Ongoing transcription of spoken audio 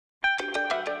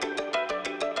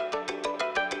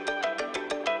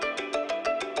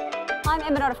I'm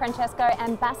Emma Francesco,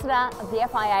 Ambassador of the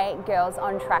FIA Girls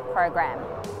on Track program.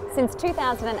 Since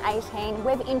 2018,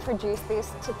 we've introduced this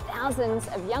to thousands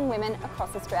of young women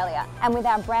across Australia. And with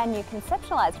our brand new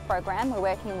conceptualised program, we're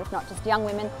working with not just young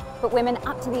women, but women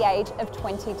up to the age of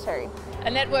 22. A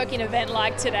networking event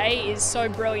like today is so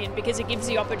brilliant because it gives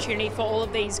the opportunity for all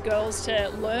of these girls to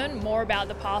learn more about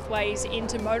the pathways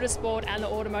into motorsport and the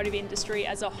automotive industry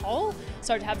as a whole.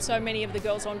 So to have so many of the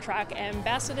Girls on Track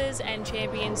ambassadors and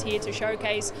champions here to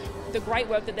showcase the great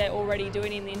work that they're already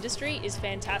doing in the industry is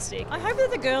fantastic. I hope that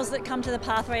the girls that come to the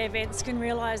pathway events can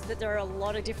realise that there are a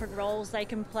lot of different roles they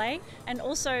can play, and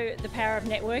also the power of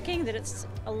networking, that it's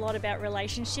a lot about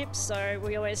relationships. So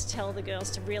we always tell the girls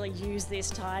to really use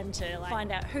this time to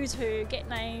find out who's who, get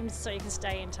names so you can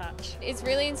stay in touch. It's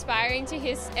really inspiring to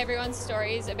hear everyone's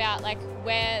stories about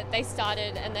where they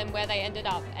started and then where they ended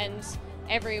up and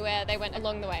everywhere they went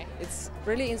along the way. It's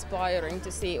really inspiring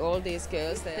to see all these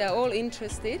girls. They are all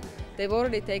interested. They've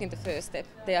already taken the first step.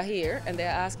 They are here and they are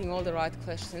asking all the right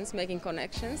questions, making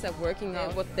connections and working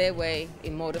out what their way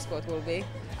in motorsport will be.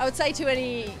 I would say to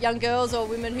any young girls or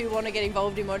women who want to get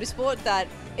involved in motorsport that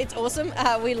it's awesome.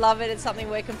 We love it. It's something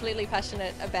we're completely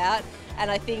passionate about, and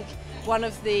I think one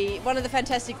of the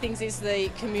fantastic things is the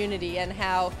community and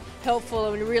how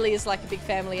helpful, and it really is like a big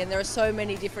family, and there are so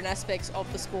many different aspects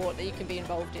of the sport that you can be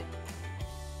involved in.